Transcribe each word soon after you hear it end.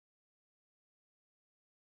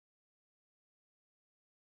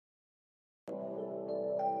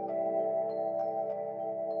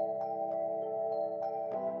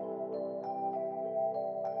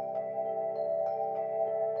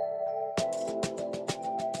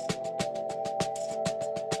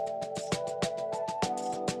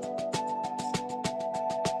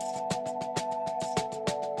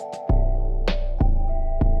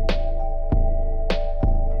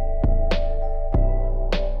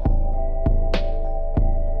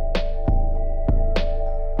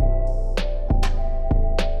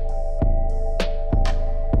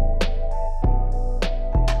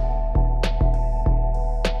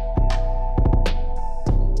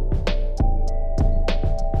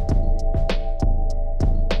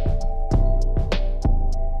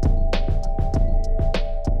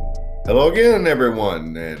Hello again,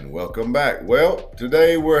 everyone, and welcome back. Well,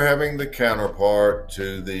 today we're having the counterpart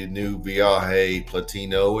to the new Viaje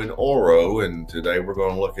Platino and Oro, and today we're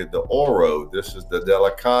going to look at the Oro. This is the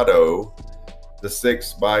Delicado, the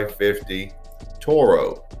 6x50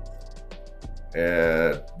 Toro.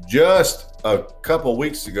 And just a couple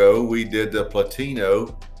weeks ago, we did the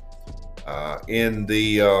Platino in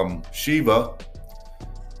the Shiva,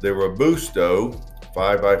 the Robusto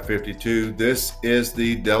 5x52. This is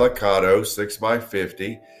the Delicado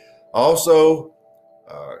 6x50. Also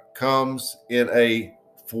comes in a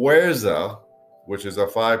Fuerza, which is a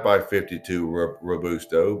 5x52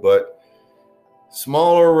 Robusto, but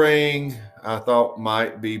smaller ring I thought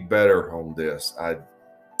might be better on this.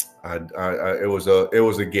 It was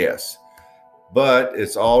a guess, but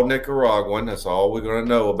it's all Nicaraguan. That's all we're going to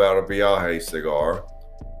know about a Viaje cigar.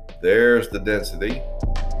 There's the density.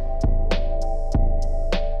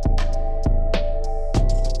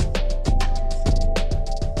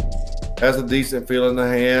 Has a decent feel in the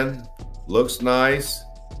hand, looks nice.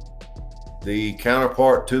 The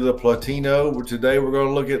counterpart to the Platino. Today we're going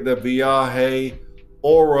to look at the Viaje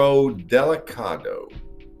Oro Delicado.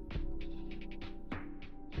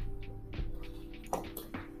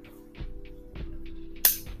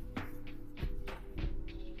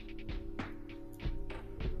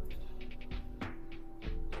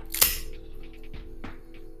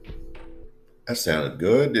 That sounded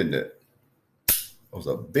good, didn't it? That was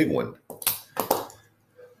a big one.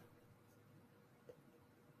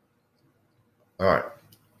 All right.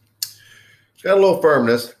 It's got a little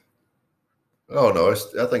firmness. Oh, no,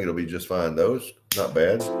 I think it'll be just fine, though. It's not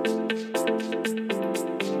bad.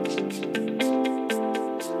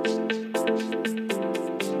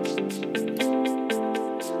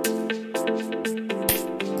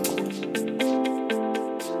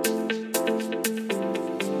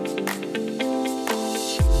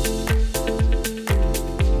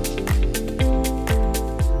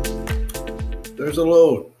 There's a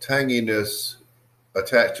little tanginess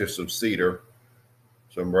attached to some cedar,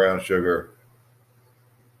 some brown sugar,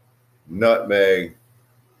 nutmeg,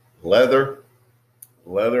 leather.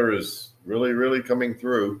 Leather is really, really coming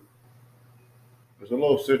through. There's a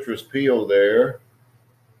little citrus peel there,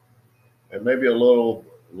 and maybe a little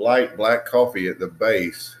light black coffee at the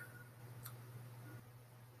base.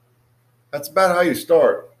 That's about how you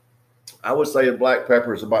start. I would say a black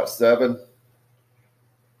pepper is about 7.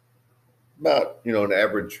 About, an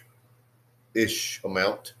average-ish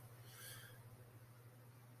amount.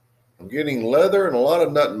 I'm getting leather and a lot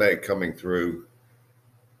of nutmeg coming through.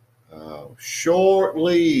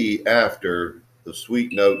 Shortly after the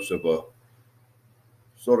sweet notes of a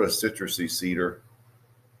sort of citrusy cedar.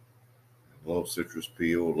 A little citrus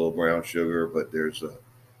peel, a little brown sugar, but there's a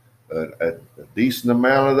decent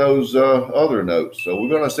amount of those other notes. So we're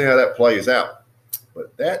going to see how that plays out.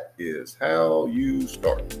 But that is how you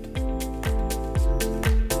start.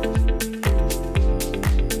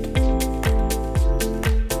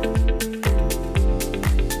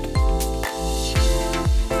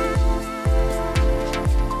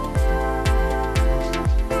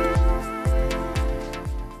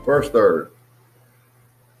 First third,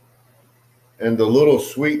 and the little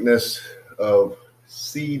sweetness of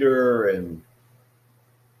cedar and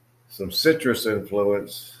some citrus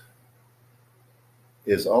influence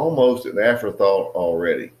is almost an afterthought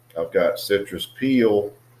already. I've got citrus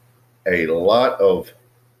peel, a lot of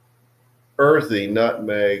earthy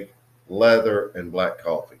nutmeg, leather, and black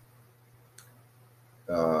coffee.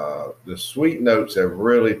 The sweet notes have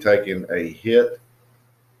really taken a hit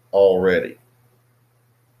already.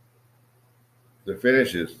 The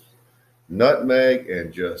finish is nutmeg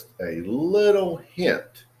and just a little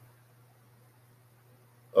hint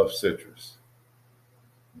of citrus.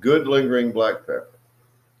 Good lingering black pepper.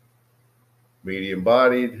 Medium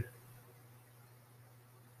bodied.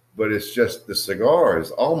 But it's just the cigar has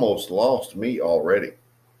almost lost me already.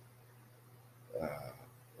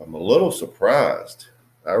 I'm a little surprised.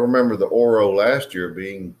 I remember the Oro last year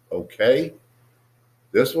being okay.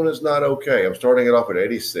 This one is not okay. I'm starting it off at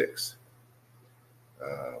 86.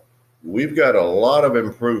 We've got a lot of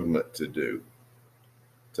improvement to do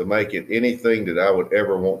to make it anything that I would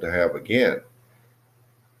ever want to have again.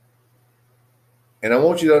 And I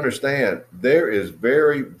want you to understand, there is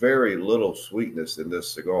very, very little sweetness in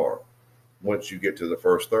this cigar once you get to the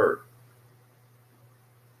first third.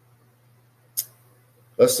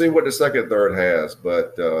 Let's see what the second third has,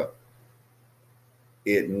 but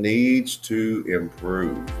it needs to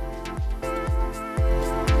improve.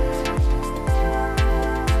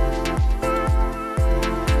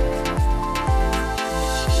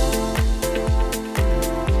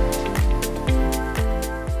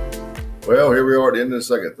 we are at the end of the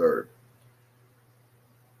second third.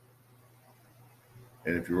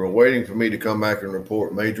 And if you were waiting for me to come back and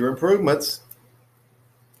report major improvements,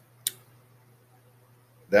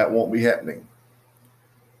 that won't be happening.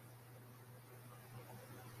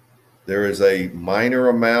 There is a minor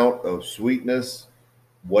amount of sweetness,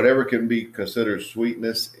 whatever can be considered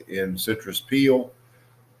sweetness in citrus peel.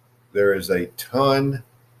 There is a ton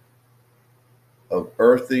of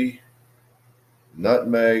earthy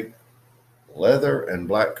nutmeg, leather, and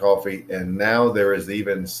black coffee, and now there is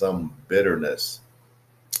even some bitterness.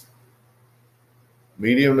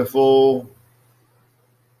 Medium to full,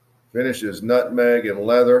 finishes nutmeg and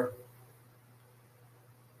leather,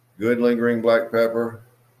 good lingering black pepper.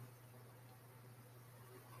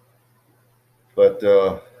 But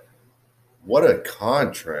what a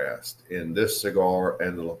contrast in this cigar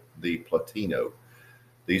and the Platino.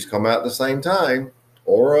 These come out at the same time,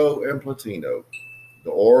 Oro and Platino. The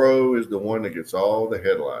Oro is the one that gets all the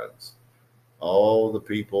headlines. All the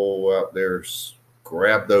people out there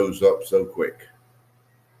grab those up so quick.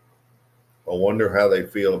 I wonder how they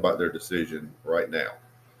feel about their decision right now.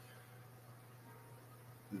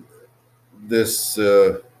 This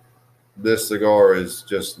cigar is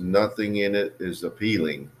just nothing in it is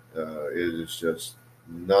appealing. It is just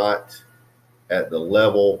not at the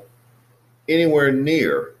level anywhere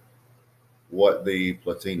near what the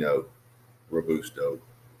Platino Robusto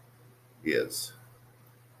is.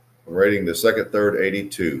 I'm rating the second third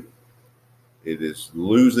 82. It is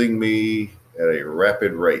losing me at a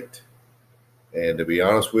rapid rate. And to be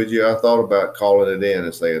honest with you, I thought about calling it in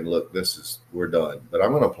and saying, look, we're done. But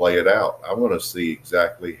I'm going to play it out. I want to see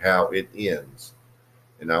exactly how it ends.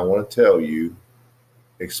 And I want to tell you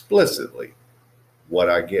explicitly what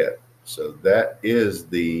I get. So that is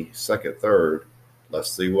the second third.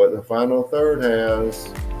 Let's see what the final third has.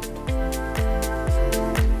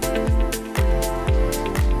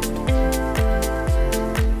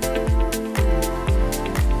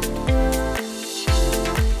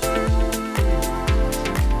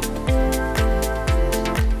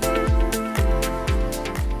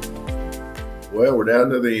 Well, we're down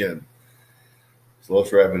to the end. So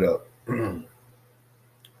let's wrap it up.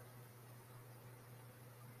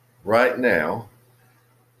 Right now,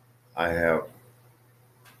 I have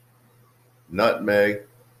nutmeg,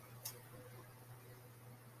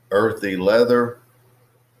 earthy leather,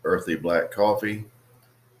 earthy black coffee,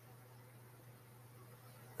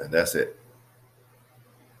 and that's it.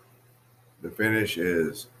 The finish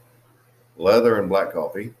is leather and black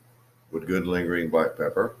coffee with good lingering black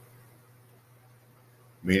pepper.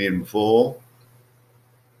 Medium full.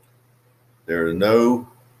 There are no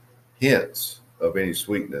hints of any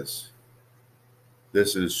sweetness.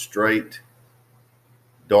 This is straight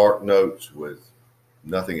dark notes with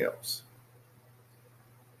nothing else.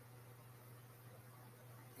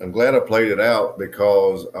 I'm glad I played it out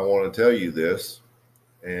because I want to tell you this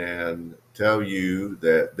and tell you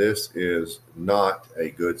that this is not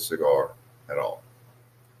a good cigar at all.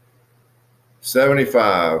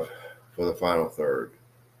 75 for the final third.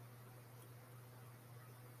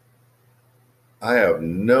 I have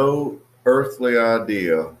no earthly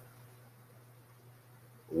idea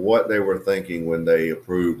what they were thinking when they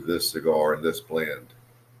approved this cigar and this blend.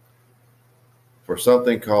 For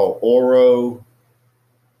something called Oro,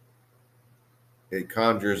 it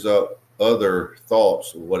conjures up other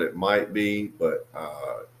thoughts of what it might be, but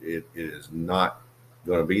it is not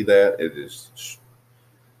going to be that. It is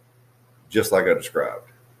just like I described.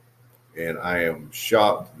 And I am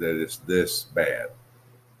shocked that it's this bad.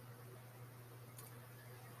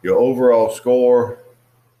 Your overall score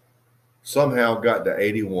somehow got to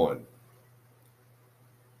 81.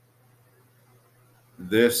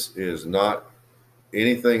 This is not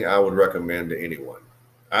anything I would recommend to anyone.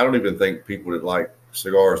 I don't even think people that like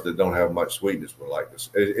cigars that don't have much sweetness would like this.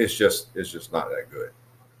 It's just not that good.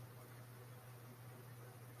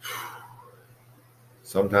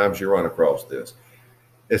 Sometimes you run across this.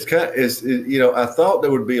 I thought there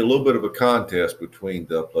would be a little bit of a contest between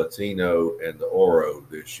the Platino and the Oro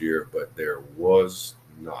this year, but there was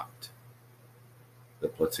not. The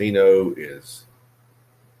Platino is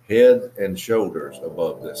head and shoulders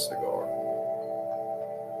above this cigar.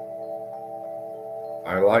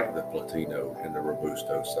 I like the Platino in the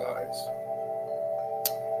Robusto size.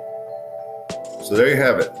 So there you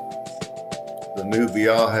have it. The new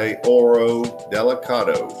Viaje Oro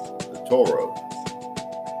Delicado, the Toro.